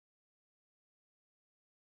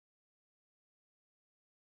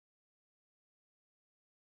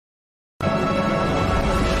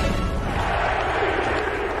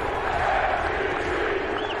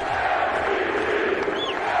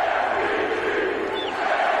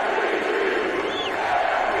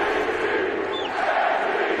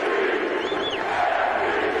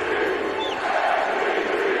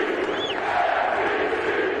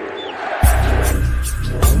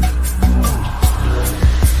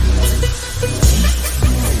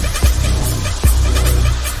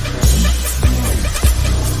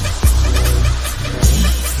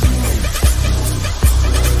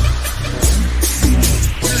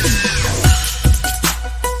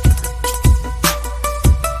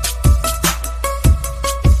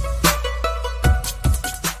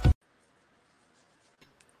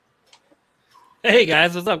Hey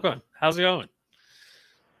guys, what's up? Going? How's it going?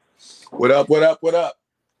 What up? What up? What up?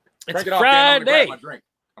 It's Crank it off, Friday. Dan. I'm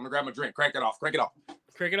gonna grab my drink. Crank it off. Crank it off.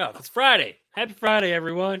 Crank it off. It's Friday. Happy Friday,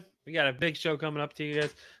 everyone. We got a big show coming up to you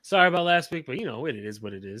guys. Sorry about last week, but you know it is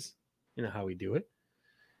what it is. You know how we do it.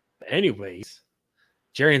 But anyways,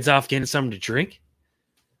 Jerry's off getting something to drink.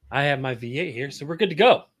 I have my V8 here, so we're good to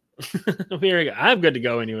go. Here we go. I'm good to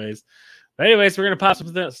go, anyways. But anyways, we're gonna pop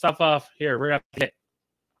some stuff off here. We're gonna hit.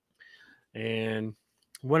 And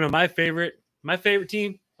one of my favorite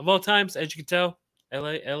team of all times, as you can tell,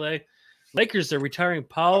 LA Lakers are retiring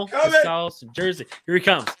Paul Gasol from Jersey. Here he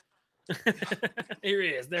comes. Here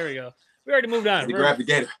he is. There we go. We already moved on. Grab the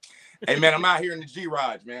gator. Hey man, I'm out here in the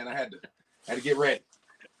G-Raj, man. I had to get ready.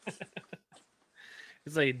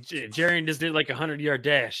 It's like Jerry just did like a 100-yard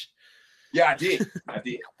dash. Yeah, I did.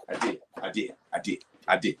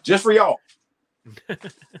 Just for y'all.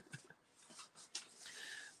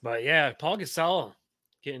 But yeah, Paul Gasol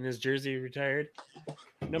getting his jersey retired.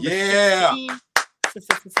 Number 16.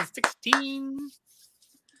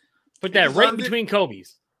 Put that right between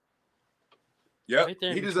Kobe's. Yep, right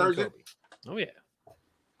there he deserves Kobe. Oh yeah.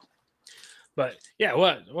 But yeah,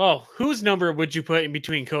 well, whose number would you put in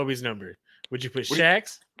between Kobe's number? Would you put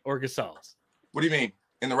Shaq's or Gasol's? What do you mean?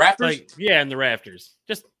 In the rafters? Like, yeah, in the rafters.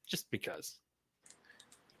 Just because.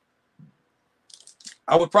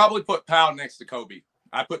 I would probably put Powell next to Kobe.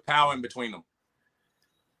 I put Powell in between them.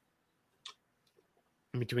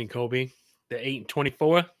 In between Kobe, the 8 and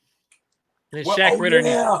 24. And well, Shaq Ritter.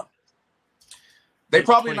 Yeah. They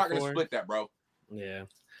probably not going to split that, bro. Yeah.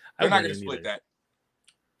 They're not going to split that.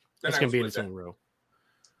 That's going to be in its own row.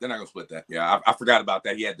 They're not going to split that. Yeah, I forgot about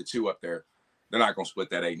that. He had the 2 up there. They're not going to split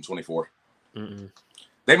that 8 and 24. Mm-mm.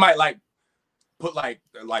 They might put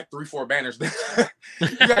 3-4 banners.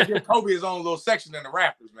 You got to give Kobe his own little section in the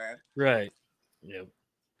rafters, man. Right. Yep.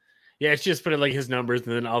 Yeah, it's just put it like his numbers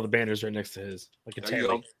and then all the banners right next to his, like a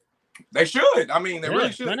tally. They should. I mean, they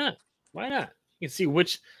really should. Why not? You can see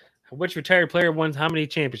which retired player won how many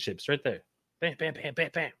championships right there. Bam, bam, bam, bam,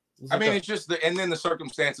 bam. I mean, it's just and then the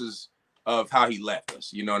circumstances of how he left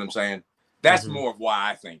us. You know what I'm saying? That's more of why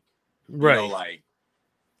I think. Right. You know,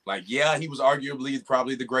 like yeah, he was arguably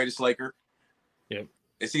probably the greatest Laker. Yep.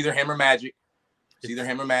 It's either him or Magic. It's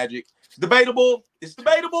debatable.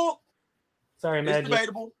 Sorry, Magic. It's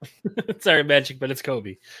debatable. Sorry, Magic, but it's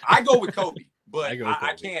Kobe. I go with Kobe, but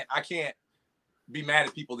I can't be mad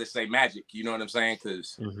at people that say Magic. You know what I'm saying?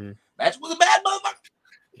 Because Magic was a bad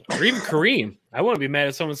motherfucker. Or even Kareem. I wouldn't be mad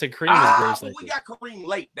if someone said Kareem was great. We got Kareem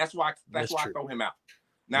late. That's why I throw him out.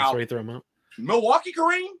 Now, that's why you throw him out. Milwaukee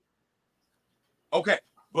Kareem. Okay,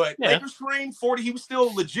 but Lakers Kareem 40. He was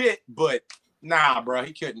still legit, but nah, bro,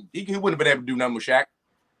 he couldn't. He wouldn't have been able to do nothing with Shaq,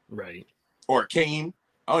 right? Or Akeem.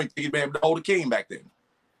 I don't think he'd been able to hold Akeem back then.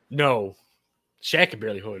 No, Shaq could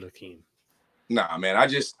barely hold Akeem. Nah, man, I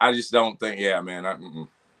just don't think. Yeah, man.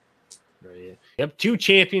 Right. Yep, 2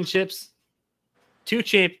 championships.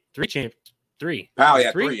 3 Powell,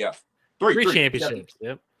 yeah, 3, yeah. 3 championships.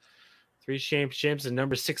 Yep. 3 championships, and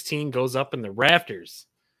number 16 goes up in the rafters.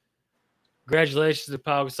 Congratulations to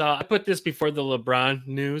Paul Gasol. I put this before the LeBron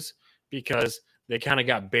news because they kind of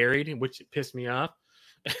got buried, which pissed me off.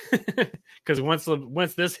 Because once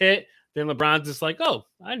this hit, then LeBron's just like, oh,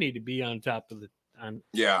 I need to be on top of the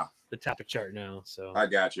topic chart now. So I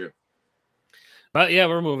got you. But yeah,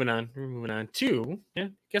 we're moving on.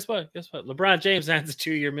 Guess what? LeBron James has a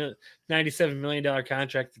 2-year, $97 million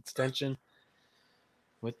contract extension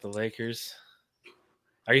with the Lakers.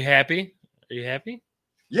 Are you happy?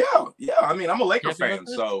 Yeah. I mean, I'm a Laker fan,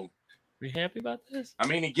 so. Are you happy about this? I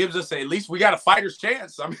mean, it gives us at least we got a fighter's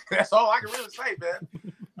chance. I mean, that's all I can really say, man.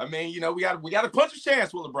 I mean, you know, we got a puncher's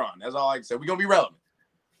chance with LeBron. That's all I can say. We're gonna be relevant.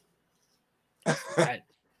 I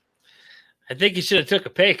think he should have took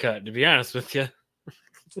a pay cut, to be honest with you.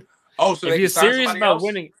 Oh, so if he was serious about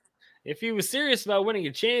winning, if he was serious about winning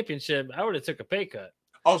a championship, I would have took a pay cut.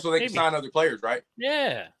 Oh, so they can sign other players, right?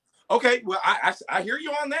 Yeah. Okay. Well, I hear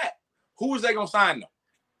you on that. Who is they gonna sign though?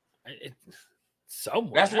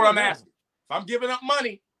 Someone. That's what I'm asking. If I'm giving up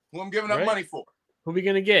money, who I'm giving up money for? Who are we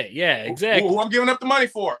gonna get? Yeah, exactly. Who I'm giving up the money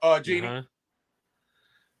for? Genie.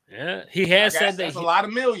 Yeah, he has said that's a lot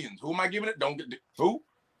of millions. Who am I giving it? Don't get who?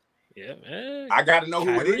 Yeah, man. I got to know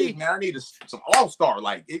who it is, man. I need some all-star.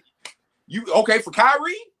 Like, you okay for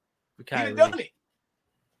Kyrie? He'd have done it.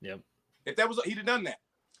 Yep. If that was, he'd have done that.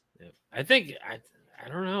 Yep. I think I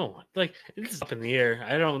don't know. Like, it's up in the air.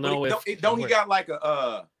 I don't know he got like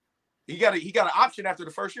a he got an option after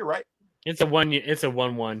the first year, right? It's a 1 year. It's a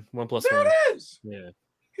 1 + 1. There it is. Yeah.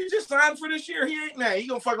 He just signed for this year. He ain't now. He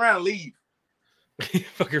gonna fuck around and leave.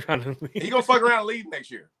 Fuck around and leave. He gonna fuck around and leave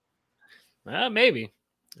next year. Maybe.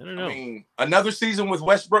 I don't know. I mean, another season with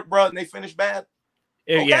Westbrook, bro, and they finish bad.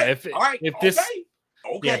 Okay. Yeah, if this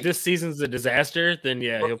if this season's a disaster, then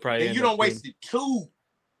yeah, he'll probably. And you don't waste two.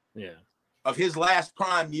 Yeah. Of his last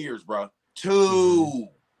prime years, bro. 2.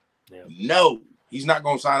 Yeah. No, he's not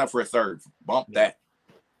going to sign up for a third. Bump that.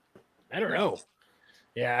 I don't know.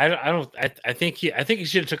 Yeah, I don't. I think he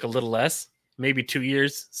should have took a little less. Maybe 2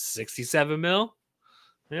 years, 67 mil.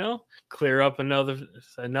 You know, clear up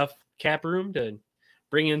enough cap room to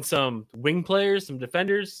bring in some wing players, some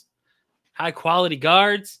defenders, high quality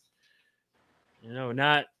guards. You know,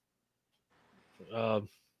 not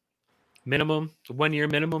minimum 1 year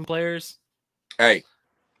minimum players. Hey,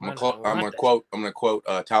 I'm gonna quote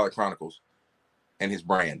Tyler Chronicles and his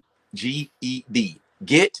brand GED.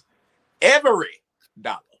 Get every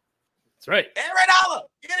dollar. That's right. Every dollar.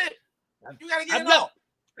 Get it. You gotta get it all.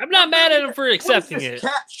 I'm not mad at him for accepting it.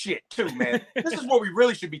 Cap shit too, man. This is what we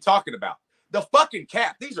really should be talking about. The fucking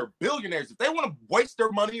cap. These are billionaires. If they want to waste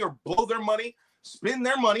their money or blow their money, spend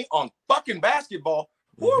their money on fucking basketball,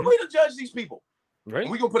 who are we to judge these people? Right.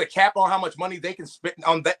 And we gonna put a cap on how much money they can spend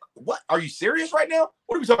on that. What? Are you serious right now?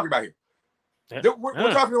 What are we talking about here? Yeah.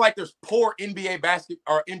 We're talking like there's poor NBA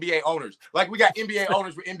or NBA owners. Like we got NBA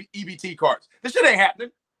owners with EBT cards. This shit ain't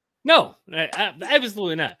happening. No,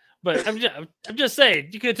 absolutely not. But I'm just saying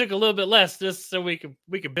you could have took a little bit less just so we could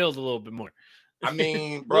build a little bit more. I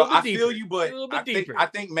mean, bro, I feel you, but I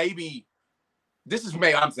think maybe this is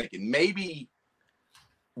I'm thinking maybe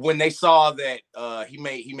when they saw that he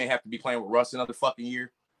may have to be playing with Russ another fucking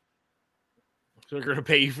year. So they're gonna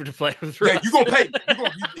pay you to play with Russ. Yeah, you're gonna pay.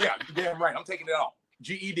 You're damn right. I'm taking it all.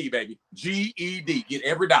 GED, baby. GED. Get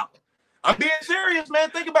every dollar. I'm being serious,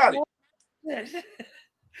 man. Think about it.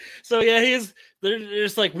 So yeah, they're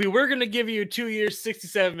just like, we were gonna give you a 2 year,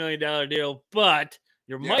 $67 million deal, but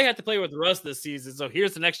you might have to play with Russ this season. So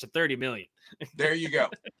here's an extra $30 million. There you go.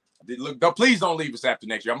 Look, please don't leave us after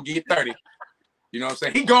next year. I'm gonna get 30. You know what I'm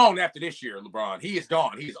saying? He gone after this year, LeBron. He is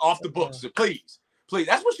gone. He is off the books. So please.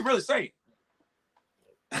 That's what you're really saying.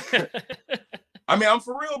 I mean, I'm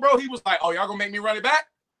for real, bro. He was like, "Oh, y'all gonna make me run it back?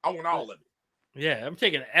 I want all of it." Yeah, I'm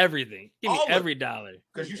taking everything. Give me every dollar.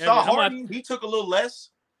 Because you saw Harden, he took a little less.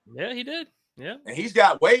 Yeah, he did. Yeah, and he's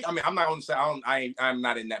got weight. I mean, I'm not gonna say I'm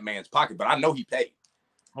not in that man's pocket, but I know he paid.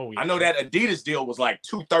 Oh, yeah. I know that Adidas deal was like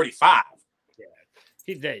 $235. Yeah,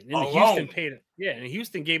 he did. And Houston paid him. Yeah, and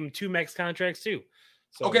Houston gave him 2 max contracts too.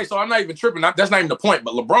 So. Okay, so I'm not even tripping. That's not even the point.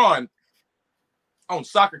 But LeBron owns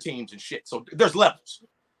soccer teams and shit, so there's levels.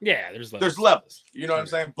 Yeah, there's levels. You know what I'm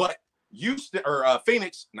saying? But Houston or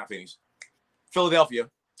Philadelphia.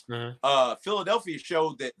 Philadelphia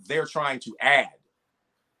showed that they're trying to add.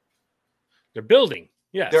 They're building.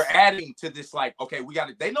 Yeah, they're adding to this. Like, okay, we got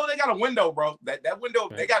it. They know they got a window, bro. That window,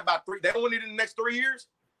 right. They got about 3. They don't win it in the next 3 years.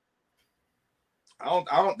 I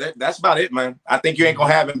don't. That's about it, man. I think you ain't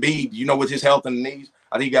gonna have Embiid. You know, with his health and the knees,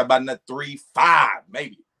 I think you got about another 3-5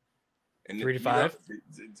 maybe. And 3 to 5.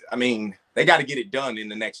 I mean, they got to get it done in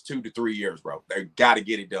the next 2 to 3 years, bro. They got to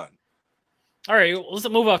get it done. All right, let's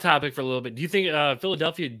move off topic for a little bit. Do you think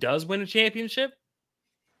Philadelphia does win a championship?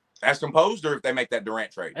 As composed, or if they make that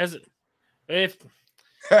Durant trade? As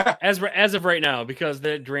of right now, because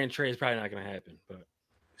the Durant trade is probably not going to happen. But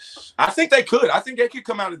I think they could. I think they could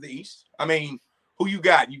come out of the East. I mean, who you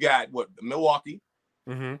got? You got what? Milwaukee.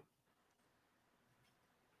 Mm-hmm.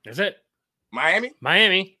 That's it.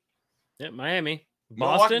 Miami. Yeah, Miami.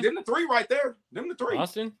 Boston. Them the 3 right there. Them the 3.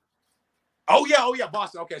 Boston. Oh yeah,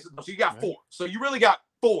 Boston. Okay, so you got 4. So you really got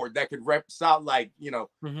 4 that could represent, like,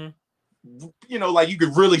 like you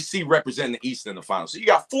could really see representing the East in the finals. So you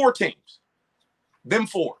got 4 teams. Them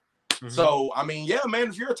 4. Mm-hmm. So I mean, yeah, man,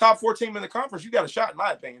 if you're a top 4 team in the conference, you got a shot, in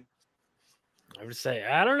my opinion. I would say,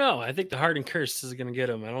 I don't know. I think the Harden curse is going to get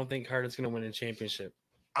him. I don't think Harden's going to win a championship.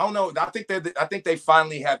 I don't know. I think they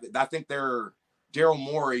finally have it. I think they're Daryl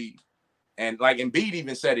Morey, and like Embiid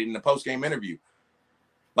even said it in the post-game interview.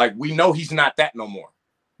 Like, we know he's not that no more.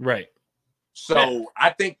 Right. So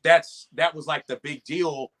I think that was like the big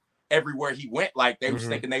deal everywhere he went. Like, they was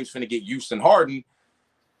thinking they was finna get Houston Harden,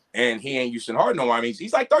 and he ain't Houston Harden no more. I mean,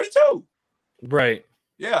 he's like 32. Right.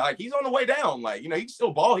 Yeah, like he's on the way down. Like, he can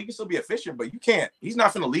still ball, he can still be efficient, but he's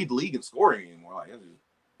not finna lead the league in scoring anymore. Like,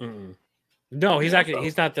 no, he's not.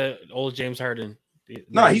 He's not the old James Harden.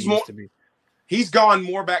 No, he's more. He's gone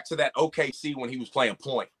more back to that OKC when he was playing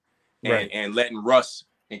point and letting Russ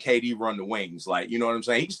and KD run the wings. Like, you know what I'm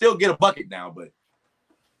saying? He can still get a bucket now, but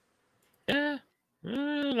yeah, I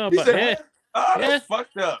don't know about that. That's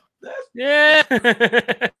fucked up. Yeah,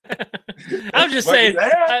 I'm just saying.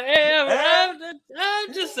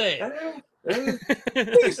 I'm just saying. He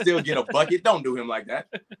can still get a bucket. Don't do him like that.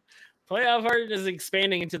 Playoff heart is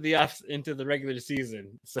expanding into the regular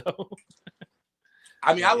season. So,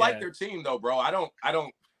 I mean, I like their team though, bro. I don't.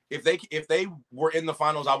 If they were in the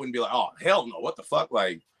finals, I wouldn't be like, oh hell no, what the fuck?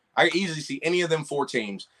 Like, I could easily see any of them 4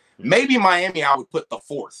 teams. Maybe Miami, I would put the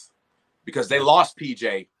 4th because they lost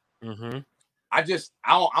PJ. Mm-hmm. I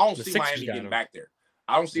don't see Miami getting back there.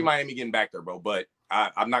 I don't see Miami getting back there, bro. But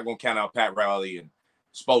I'm not gonna count out Pat Riley and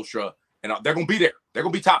Spoelstra, and they're gonna be there. They're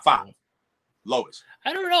gonna be top 5, lowest.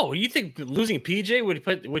 I don't know. You think losing PJ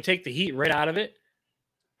would take the heat right out of it?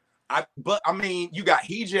 But I mean, you got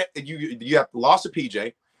PJ. You have the loss of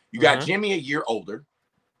PJ. You got Jimmy a year older.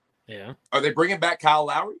 Yeah. Are they bringing back Kyle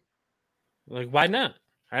Lowry? Like, why not?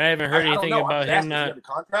 I haven't heard anything about him not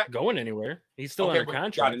going anywhere. He's still under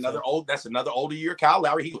contract. Got another That's another older year. Kyle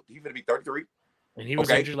Lowry. He's going to be 33. And he was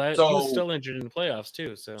injured last. He was still injured in the playoffs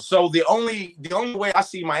too. So the only way I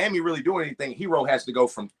see Miami really doing anything, Hero has to go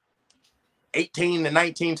from 18 to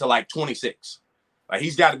 19 to like 26. Like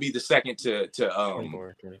he's got to be the second to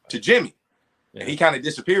Jimmy. Yeah. And he kind of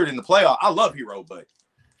disappeared in the playoff. I love Hero, but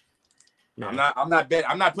I'm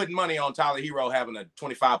not putting money on Tyler Hero having a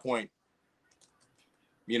 25-point,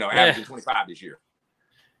 averaging 25 this year.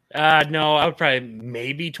 No, I would probably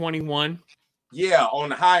maybe 21. Yeah, on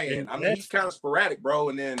the high end. I mean, he's kind of sporadic, bro.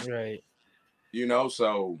 And then, right,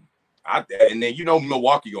 so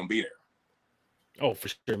Milwaukee gonna be there. Oh, for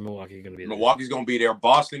sure, Milwaukee's gonna be there. Milwaukee's gonna be there.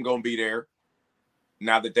 Boston gonna be there.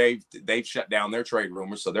 Now that they've shut down their trade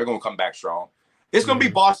rumors, so they're gonna come back strong. It's gonna be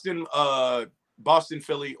Boston,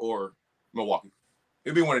 Philly, or Milwaukee.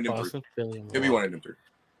 It'll be one of them Boston, three. Philly, it'll be one of them 3.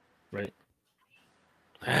 Right.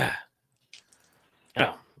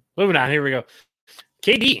 Oh, moving on. Here we go.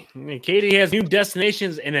 KD has new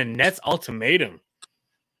destinations and a Nets ultimatum.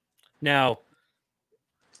 Now,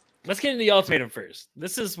 let's get into the ultimatum first.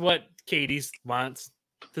 This is what KD wants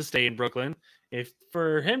to stay in Brooklyn. If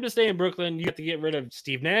for him to stay in Brooklyn, you have to get rid of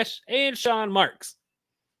Steve Nash and Sean Marks.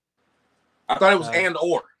 I thought it was and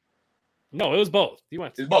or. No, it was both.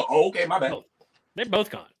 It's both. Oh, okay, my bad. Both. They're both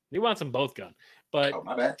gone. He wants them both gone. But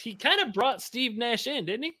my bad. He kind of brought Steve Nash in,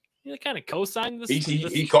 didn't he? He kind of co-signed this. He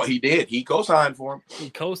did. He co-signed for him.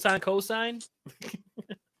 He co-signed.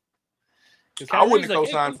 I wouldn't have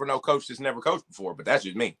co-signed for no coach that's never coached before, but that's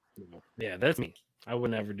just me. Yeah, that's me. I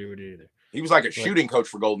would never do it either. He was like a shooting coach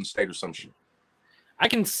for Golden State or some shit. I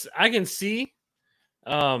can see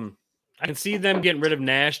them getting rid of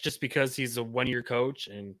Nash just because he's a 1-year coach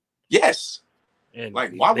and yes. And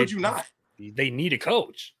like, why would you not? They need a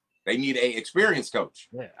coach. They need a experienced coach.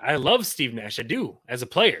 Yeah, I love Steve Nash. I do as a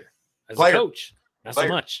player. As a coach, not so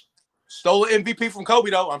much. Stole an MVP from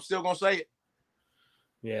Kobe, though. I'm still gonna say it.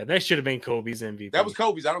 Yeah, that should have been Kobe's MVP. That was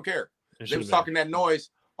Kobe's. I don't care. They was talking that noise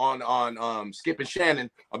on Skip and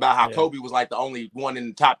Shannon about how Kobe was like the only one in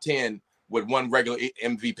the top 10 with one regular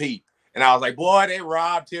MVP, and I was like, boy, they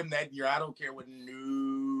robbed him that year. I don't care what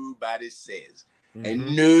nobody says,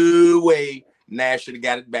 and no way Nash should have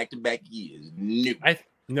got it back-to-back years.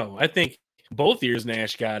 No, I think both years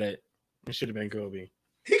Nash got it. It should have been Kobe.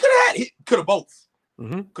 He could have both.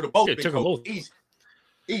 Could have both been Kobe.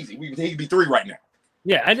 Easy. He'd be 3 right now.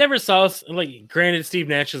 Yeah, I never saw, like, granted, Steve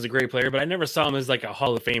Nash is a great player, but I never saw him as like a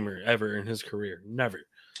Hall of Famer ever in his career. Never.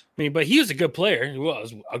 I mean, but he was a good player. He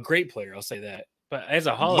was a great player, I'll say that. But as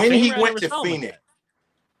a Hall of Famer, when he went to Phoenix,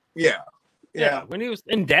 yeah, when he was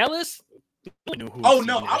in Dallas,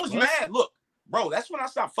 I was mad. Look, bro, that's when I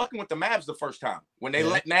stopped fucking with the Mavs the first time when they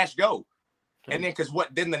let Nash go, and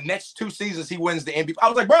then the next 2 seasons he wins the MVP. I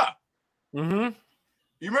was like, bro, you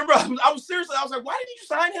remember? I was seriously. I was like, why did you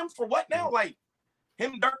sign him for what now? Like,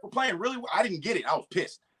 him and Dirk were playing really well. I didn't get it. I was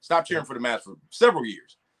pissed. Stopped cheering for the Mavs for several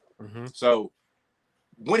years. So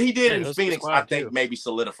when he did in Phoenix, I think maybe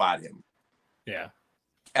solidified him. Yeah,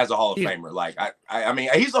 as a Hall of Famer. Like I mean,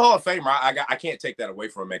 he's a Hall of Famer. I can't take that away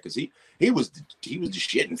from him because he was the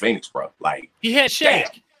shit in Phoenix, bro. Like he had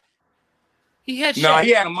Shaq. He had Shaq. No,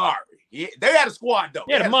 he had Amari. They had a squad though.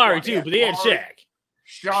 He had Amari too, but they had Shaq.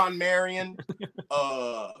 Sean Marion.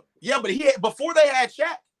 But before they had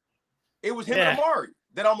Shaq, it was him and Amari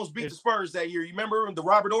that almost beat the Spurs that year. You remember the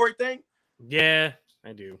Robert Horry thing? Yeah,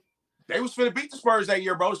 I do. They was finna beat the Spurs that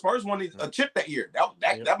year, bro. The Spurs won a chip that year.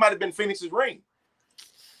 That might have been Phoenix's ring.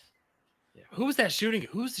 Yeah. Who was that shooting?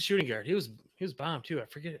 Who's the shooting guard? He was bomb too. I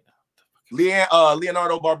forget it.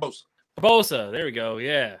 Leonardo Barbosa. Barbosa. There we go.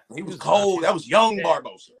 Yeah. He was cold. That was young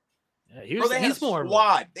Barbosa. Yeah, they had a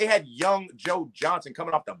squad. They had young Joe Johnson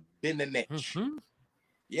coming off the bend the niche.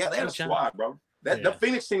 Yeah, they had a squad, bro. The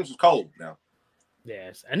Phoenix teams was cold now.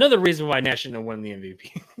 Yes. Another reason why Nash shouldn't have won the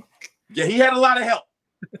MVP. Yeah, he had a lot of help.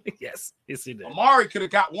 Yes, he did. Amari could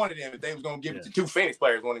have got one of them if they was going to give it to 2 Phoenix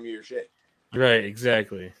players one of them year shit. Right,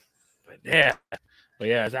 exactly. But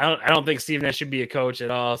yeah, I don't think Steve Nash should be a coach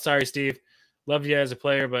at all. Sorry, Steve. Love you as a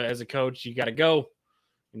player, but as a coach, you got to go.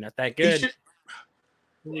 You're not that good.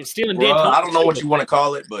 You're stealing Dan. I don't know what you want to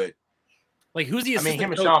call it, but like, who's the assistant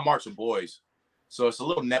him and coach? Sean Marks are boys, so it's a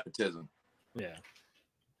little nepotism. Yeah,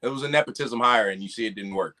 it was a nepotism hire, and you see it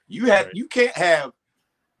didn't work. You can't have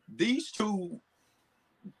these two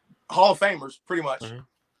Hall of Famers, pretty much. Uh-huh.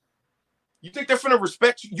 You think they're finna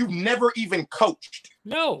respect you? You've never even coached.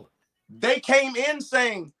 No. They came in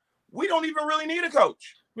saying, we don't even really need a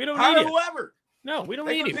coach. We don't hire need whoever. No, we don't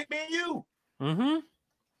they need you. Pick me and you. Mm-hmm.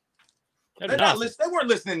 They're not listening. They weren't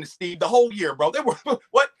listening to Steve the whole year, bro. They were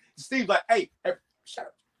what? Steve's like, hey, shut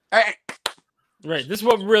up. Hey. Right. This is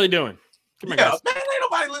what we're really doing. Come on, guys. Man, ain't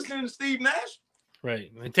nobody listening to Steve Nash.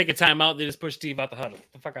 Right. They take a timeout. They just push Steve out the huddle.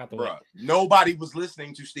 The fuck out the way. Nobody was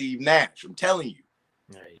listening to Steve Nash. I'm telling you.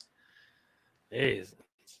 Right. It is.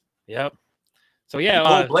 Yep. So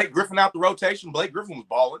yeah, Blake Griffin out the rotation. Blake Griffin was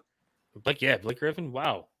balling. Blake Griffin.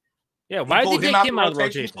 Wow. Yeah. Why did they take him out of the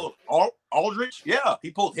rotation? Aldridge. Yeah,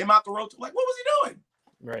 he pulled him out the rotation. Like, what was he doing?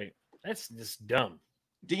 Right. That's just dumb.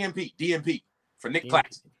 DMP for Nick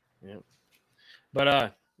Claxton. Yeah.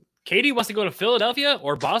 But Katie wants to go to Philadelphia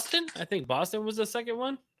or Boston. I think Boston was the second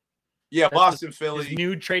one. Yeah, that's Boston, Philly.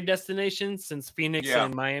 New trade destination since Phoenix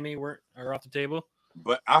and Miami are off the table.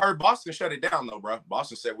 But I heard Boston shut it down though, bro.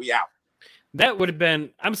 Boston said we out. That would have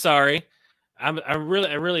been. I'm sorry. I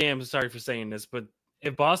really am sorry for saying this, but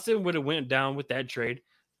if Boston would have went down with that trade,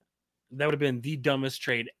 that would have been the dumbest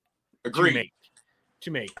trade to make.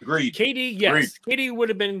 Agreed. KD, yes. KD would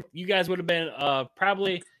have been. You guys would have been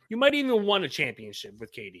probably. You might even won a championship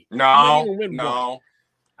with KD. No.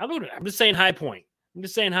 I'm just saying high point.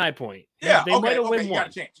 Yeah, they might have won one.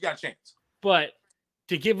 You got a chance. But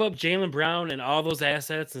to give up Jaylen Brown and all those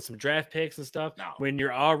assets and some draft picks and stuff when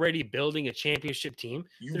you're already building a championship team,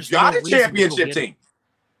 you got a championship team.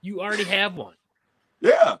 You already have one.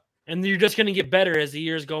 Yeah. And you're just going to get better as the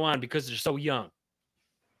years go on because they're so young.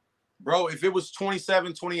 Bro, if it was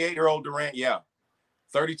 27, 28-year-old Durant,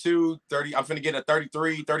 32, 30, I'm finna get a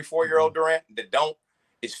 33, 34-year-old Durant that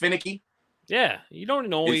it's finicky. Yeah, you don't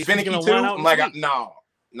know. He's finicky too. I'm like, no,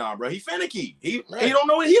 bro. He finicky. He don't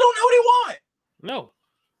know what he want. No,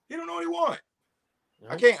 he don't know what he want.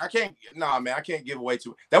 Nope. I can't. Nah, man, I can't give away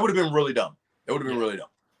too. That would have been really dumb.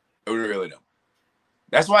 Really dumb.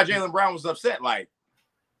 That's why Jaylen Brown was upset. Like,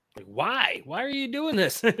 why? Why are you doing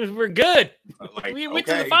this? We're good. We went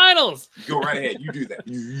to the finals. Go right ahead. You do that.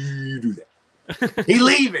 You do that. He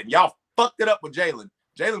leaving. Y'all fucked it up with Jaylen.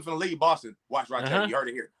 Jaylen finna leave Boston. Watch right there. You heard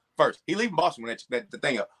it here first. He leaving Boston when that the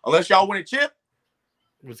thing up. Unless y'all win a chip,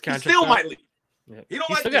 he still might leave. Yep. He don't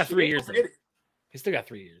He like still this got 3 years. He still got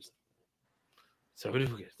 3 years. So I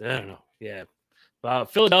don't know. Yeah.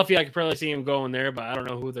 Philadelphia, I could probably see him going there, but I don't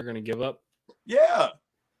know who they're going to give up. Yeah.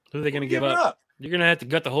 Who are they going to give up? You're going to have to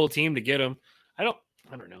gut the whole team to get him. I don't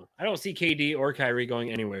know. I don't see KD or Kyrie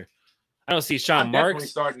going anywhere. I don't see Sean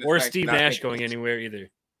Marks or Steve Nash going anywhere either.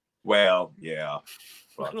 Well, yeah.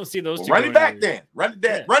 I don't see those two. Run it back then. Run it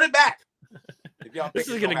back. This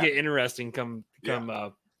is going to get interesting come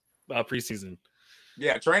preseason.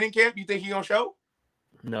 Yeah, training camp. You think he gonna show?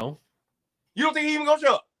 No. You don't think he even gonna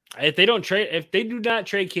show up? If they do not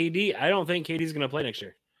trade KD, I don't think KD's gonna play next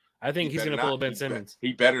year. I think he's gonna pull a Ben Simmons.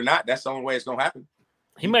 He better not. That's the only way it's gonna happen.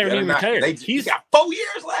 He might even retire. He's got 4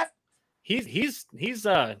 years left. He's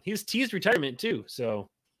teased retirement too. So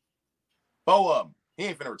 4 of them. He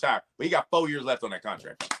ain't finna retire, but he got 4 years left on that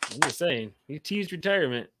contract. I'm just saying, he teased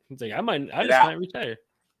retirement. He's like, I just might retire.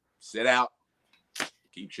 Sit out.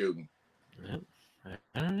 Keep shooting.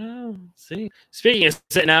 I don't know. See, speaking of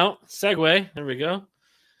sitting out, segue. There we go.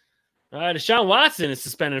 Deshaun Watson is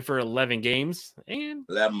suspended for 11 games, and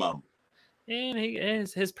 11 months. And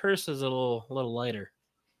his purse is a little lighter.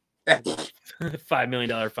 $5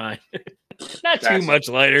 million fine. Not too much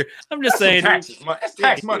lighter. I'm just saying. That's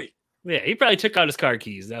tax money. Yeah, he probably took out his car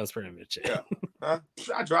keys. That was pretty much it. Yeah.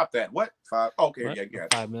 I dropped that. What? 5? Okay, what? Yeah.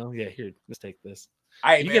 $5 million. Yeah, here, let's take this.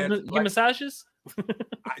 Hey, you give massages?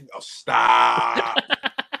 Stop.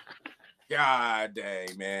 God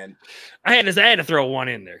dang, man. I had to throw one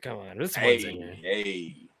in there. Come on. This one's in there.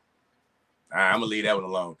 Hey. All right, I'm gonna leave that one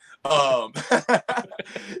alone.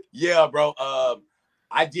 Yeah, bro.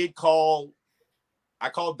 I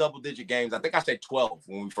called double-digit games. I think I said 12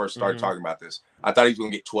 when we first started talking about this. I thought he was gonna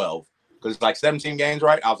get 12 because it's like 17 games,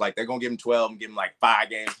 right? I was like, they're gonna give him 12 and give him like 5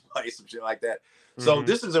 games to play, some shit like that. So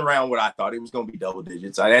this is around what I thought it was gonna be double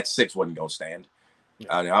digits. That 6 wasn't gonna stand.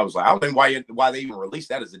 I was like, I don't think why they even released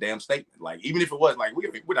that as a damn statement. Like, even if it was, like,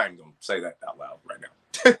 we're not even gonna say that out loud right now.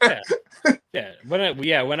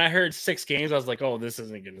 Yeah. When I heard 6 games, I was like, oh, this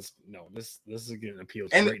isn't gonna this is gonna appeal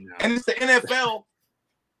to right now. And it's the NFL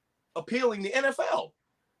appealing the NFL.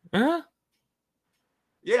 Huh?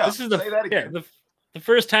 Yeah. This is the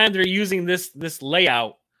first time they're using this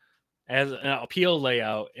layout as an appeal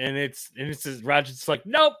layout, and it's Roger's like,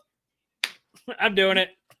 nope, I'm doing it.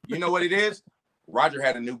 You know what it is? Roger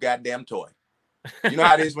had a new goddamn toy. You know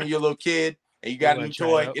how it is when you're a little kid and you got a new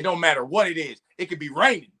toy. It don't matter what it is. It could be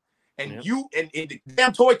raining, and and the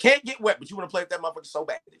damn toy can't get wet, but you want to play with that motherfucker so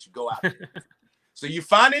bad that you go out. So you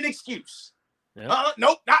find an excuse. Yep.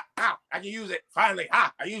 Nope, not now. I can use it. Finally,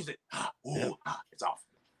 I used it. It's off.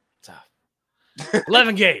 It's off.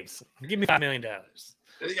 11 games. Give me $5 million.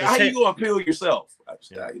 How you gonna appeal yourself?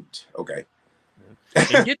 Okay.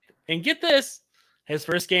 And get this. His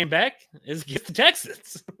first game back is against the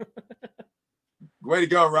Texans. Way to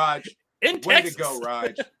go, Raj. Way to go,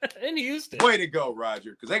 Raj. In Houston. Way to go,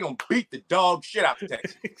 Roger. Because they're going to beat the dog shit out of the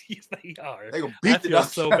Texans. Yes, they are. They're going to beat the dog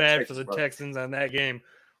shit so bad for the Texans on that game.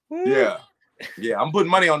 Woo. Yeah. Yeah, I'm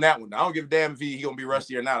putting money on that one. I don't give a damn if he's going to be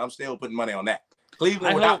rusty or not. I'm still putting money on that.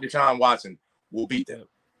 Cleveland without Deshaun Watson will beat them.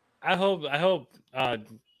 I hope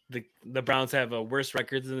the Browns have a worse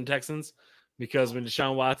record than the Texans, because when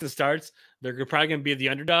Deshaun Watson starts, they're probably going to be the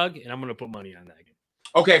underdog, and I'm going to put money on that game.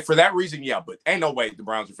 Okay, for that reason, yeah, but ain't no way the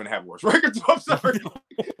Browns are going to have worse records. I'm sorry.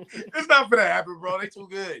 It's not going to happen, bro. They too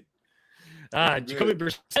good. Jacoby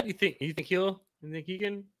Brissett, you think he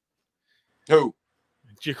can? Who?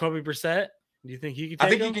 Jacoby Brissett? Do you think he can I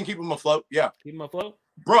think he can keep him afloat, yeah. Keep him afloat?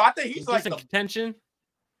 Bro, I think he's like in contention.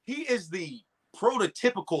 He is the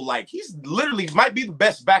prototypical, he's literally might be the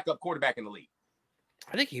best backup quarterback in the league.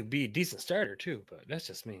 I think he'd be a decent starter too, but that's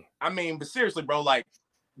just me. I mean, but seriously, bro,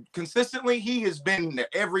 consistently, he has been there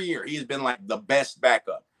every year. He has been the best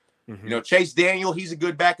backup. Mm-hmm. You know, Chase Daniel, he's a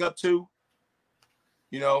good backup too.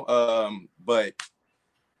 You know, but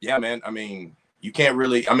yeah, man. I mean, you can't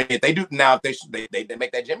really. I mean, if they do now, if they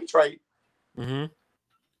make that Jimmy trade. Mm-hmm.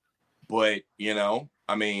 But you know,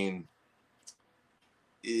 I mean,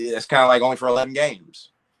 it's kind of only for 11 games.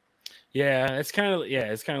 Yeah, it's kind of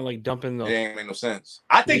like dumping the. It ain't make no sense.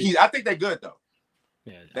 I think they're good though.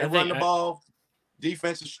 Yeah, they run the ball.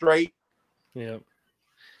 Defense is straight. Yeah,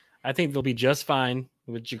 I think they'll be just fine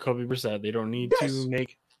with Jacoby Brissett. They don't need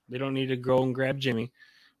to go and grab Jimmy,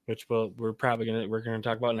 which we're gonna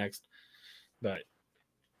talk about next. But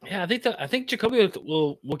yeah, I think Jacoby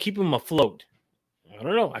will keep him afloat. I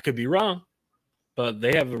don't know. I could be wrong, but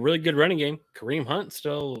they have a really good running game. Kareem Hunt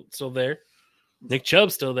still there. Nick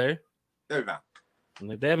Chubb's still there. They're fine.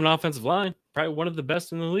 And they have an offensive line, probably one of the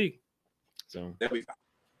best in the league. So they'll be fine.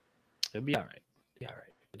 It'll be all right.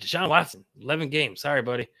 Deshaun Watson, 11 games. Sorry,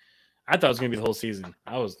 buddy. I thought it was gonna be the whole season.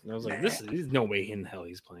 I was like, there's no way in the hell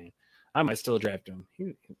he's playing. I might still draft him.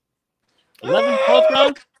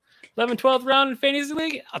 12th round in fantasy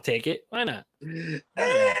league. I'll take it. Why not?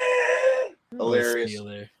 Hilarious.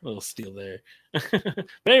 A little steal there. But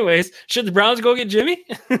anyways, should the Browns go get Jimmy?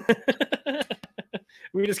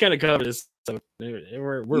 We just kind of covered this. So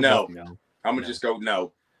we're no. I'm gonna just go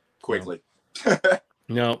no quickly.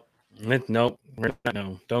 No. Nope.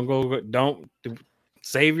 No. Don't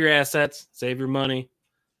save your assets. Save your money.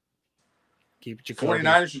 Keep your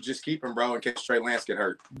 49ers should just keep him, bro, in case Trey Lance get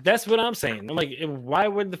hurt. That's what I'm saying. I'm like, why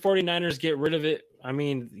would the 49ers get rid of it? I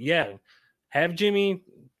mean, yeah, have Jimmy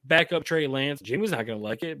back up Trey Lance. Jimmy's not going to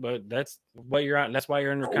like it, but that's what you're on. That's why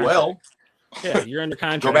you're under contract. Well, yeah, you're under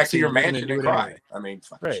contract. Go back to your mansion and cry. Anyway. I mean,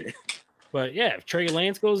 right. Shit. But yeah, if Trey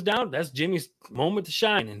Lance goes down, that's Jimmy's moment to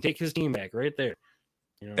shine and take his team back right there.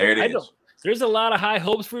 You know, there it is. There's a lot of high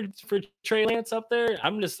hopes for Trey Lance up there.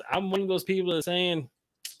 I'm one of those people that's saying,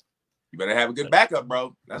 you better have a good backup,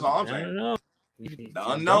 bro. That's all I'm saying. I don't know.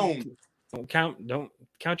 The unknown. Don't count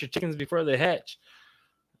your chickens before they hatch.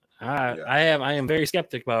 I am very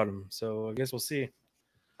skeptic about him, so I guess we'll see.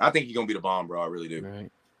 I think he's gonna be the bomb, bro. I really do.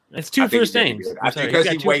 Right. It's 2 first names. I think because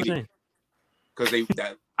he waited. Because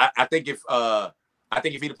I think if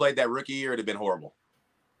he'd have played that rookie year, it'd have been horrible.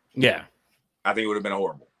 Yeah. I think it would have been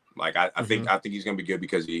horrible. I think he's gonna be good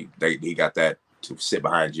because he got that to sit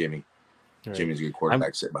behind Jimmy. Right. Jimmy's a good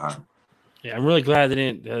quarterback. Sit behind. Yeah, I'm really glad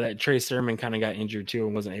that Trey Sermon kind of got injured too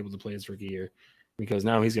and wasn't able to play his rookie year, because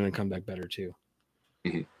now he's going to come back better too.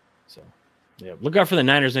 Mm-hmm. So, yeah, look out for the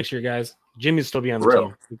Niners next year, guys. Jimmy'll still be on the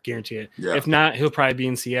team. I guarantee it. Yeah. If not, he'll probably be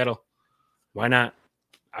in Seattle. Why not?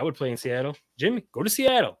 I would play in Seattle. Jimmy, go to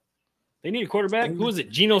Seattle. They need a quarterback. Who is it?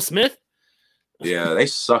 Geno Smith? Yeah, they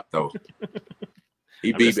suck though.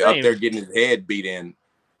 He'd be up there getting his head beat in.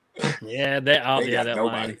 Yeah, that nobody.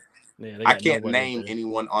 line. Yeah, I can't name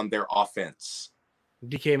anyone on their offense.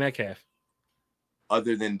 DK Metcalf.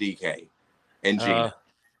 other than DK and Gina?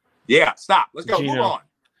 Yeah, stop. Let's go. Gino.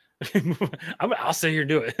 Move on. I'll sit here and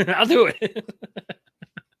do it. I'll do it.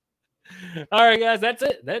 All right, guys. That's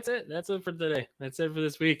it. That's it for today. That's it for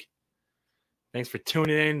this week. Thanks for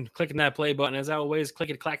tuning in, clicking that play button. As always, click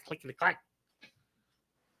it, clack, click it, clack.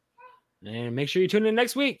 And make sure you tune in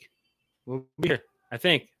next week. We'll be here. I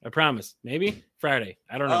think. I promise. Maybe Friday.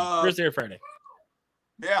 I don't know. Thursday or Friday.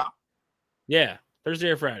 Yeah. Yeah. Thursday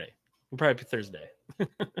or Friday. We'll probably be Thursday.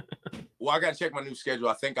 Well, I got to check my new schedule.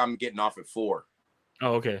 I think I'm getting off at 4.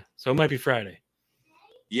 Oh, okay. So it might be Friday.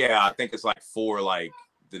 Yeah, I think it's like 4, like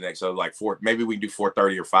the next. So like 4. Maybe we can do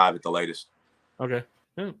 4:30 or 5 at the latest. Okay.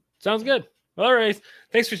 Yeah, sounds good. All right.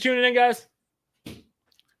 Thanks for tuning in, guys.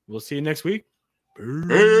 We'll see you next week.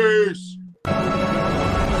 Peace.